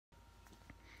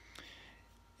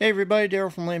Hey everybody,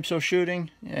 Daryl from Lamso Shooting,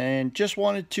 and just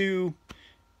wanted to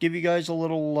give you guys a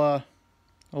little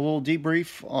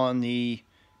debrief on the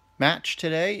match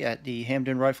today at the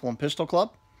Hampden Rifle and Pistol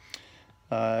Club.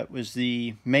 It was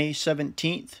the May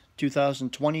 17th,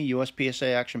 2020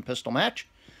 USPSA Action Pistol Match.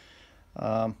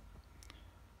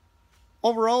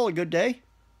 Overall, a good day.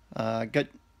 Got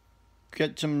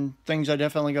some things I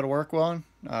definitely got to work on.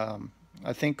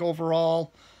 I think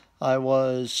overall I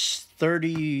was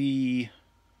 34th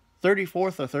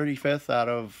or 35th out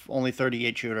of only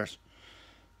 38 shooters.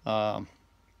 Of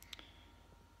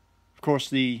course,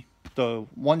 the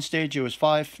one stage, it was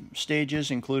 5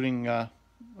 stages, including a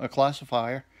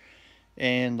classifier.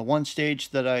 And the one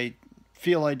stage that I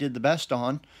feel I did the best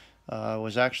on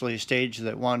was actually a stage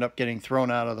that wound up getting thrown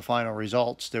out of the final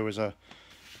results. There was a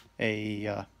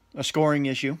scoring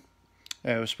issue.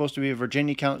 It was supposed to be a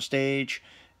Virginia count stage,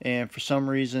 and for some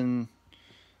reason,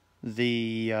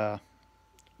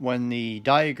 when the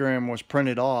diagram was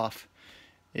printed off,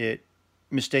 it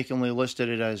mistakenly listed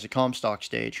it as a Comstock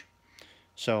stage.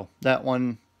 So that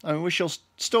one, I mean, we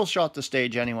still shot the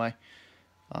stage anyway.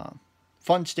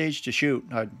 Fun stage to shoot.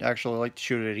 I'd actually like to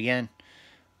shoot it again,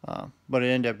 but it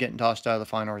ended up getting tossed out of the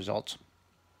final results.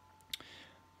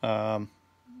 So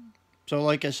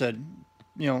like I said,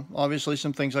 you know, obviously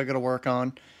some things I got to work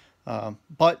on,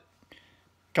 but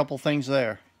a couple things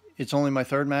there. It's only my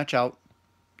 3rd match out,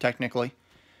 technically.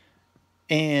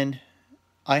 And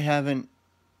I haven't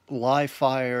live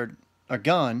fired a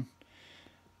gun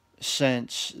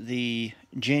since the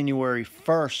January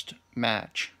 1st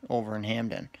match over in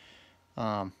Hampden.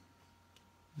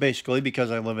 Basically because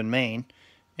I live in Maine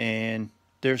and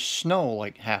there's snow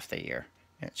like half the year.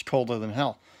 It's colder than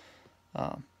hell.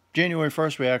 January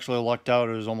 1st we actually lucked out.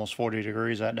 It was almost 40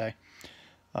 degrees that day.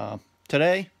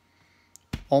 Today,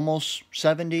 almost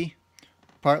 70.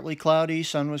 Partly cloudy,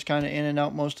 sun was kind of in and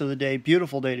out most of the day.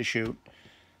 Beautiful day to shoot.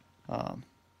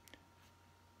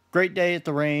 Great day at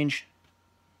the range.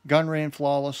 Gun ran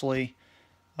flawlessly.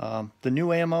 The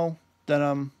new ammo that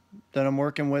I'm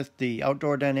working with, the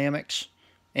Outdoor Dynamics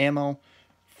ammo,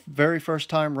 very first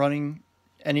time running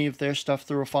any of their stuff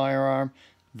through a firearm.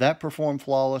 That performed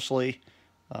flawlessly.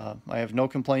 I have no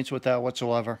complaints with that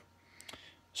whatsoever.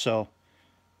 So,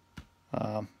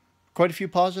 quite a few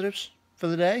positives for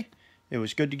the day. It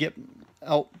was good to get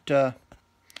out,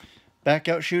 back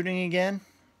out shooting again,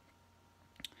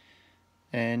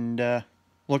 and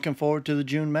looking forward to the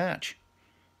June match.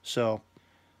 So,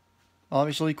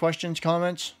 obviously, questions,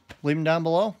 comments, leave them down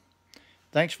below.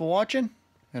 Thanks for watching,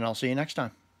 and I'll see you next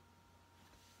time.